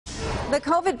The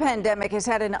COVID pandemic has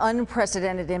had an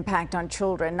unprecedented impact on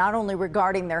children, not only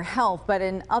regarding their health, but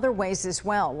in other ways as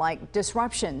well, like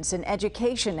disruptions in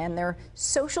education and their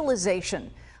socialization.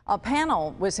 A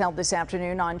panel was held this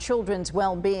afternoon on children's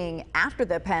well-being after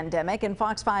the pandemic, and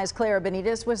Fox 5's Clara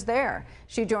Benitez was there.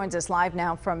 She joins us live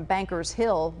now from Bankers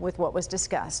Hill with what was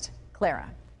discussed.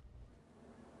 Clara.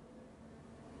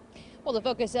 Well, the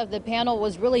focus of the panel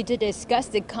was really to discuss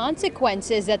the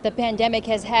consequences that the pandemic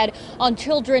has had on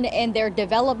children and their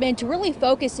development, really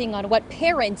focusing on what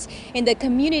parents in the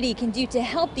community can do to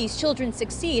help these children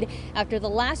succeed after the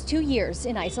last 2 years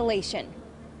in isolation.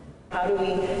 How do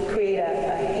we create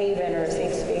a haven or a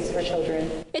safe space for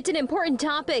children? It's an important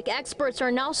topic experts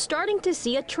are now starting to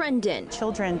see a trend in.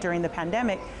 Children during the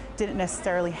pandemic didn't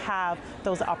necessarily have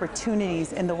those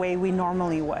opportunities in the way we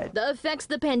normally would. The effects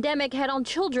the pandemic had on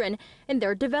children and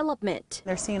their development.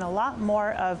 They're seeing a lot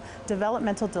more of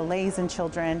developmental delays in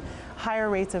children, higher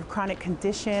rates of chronic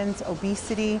conditions,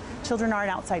 obesity. Children aren't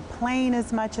outside playing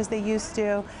as much as they used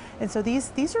to. And so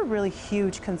these are really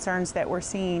huge concerns that we're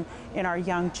seeing in our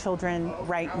young children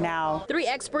right now. 3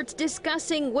 experts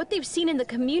discussing what they've seen in the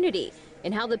community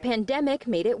and how the pandemic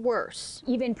made it worse.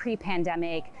 Even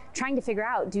pre-pandemic, trying to figure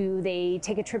out, do they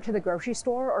take a trip to the grocery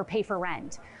store or pay for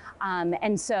rent?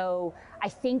 And so I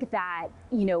think that,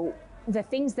 the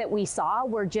things that we saw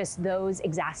were just those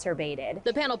exacerbated.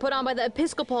 The panel put on by the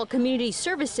Episcopal Community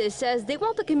Services says they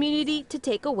want the community to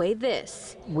take away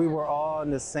this. We were all in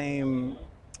the same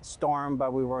storm,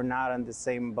 but we were not in the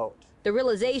same boat. The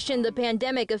realization the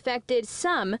pandemic affected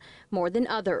some more than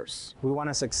others. We want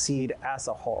to succeed as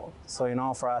a whole. So,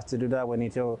 for us to do that, we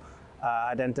need to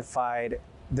identify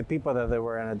the people that they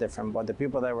were in a different boat, the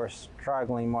people that were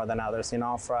struggling more than others,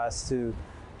 for us to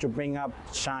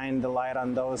shine the light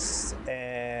on those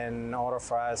in order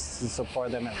for us to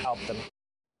support them and help them.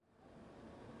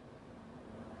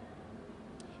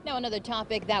 Now, another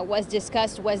topic that was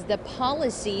discussed was the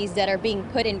policies that are being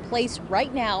put in place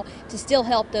right now to still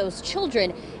help those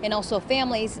children and also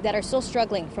families that are still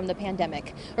struggling from the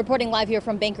pandemic. Reporting live here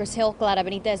from Bankers Hill, Clara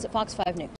Benitez, Fox 5 News.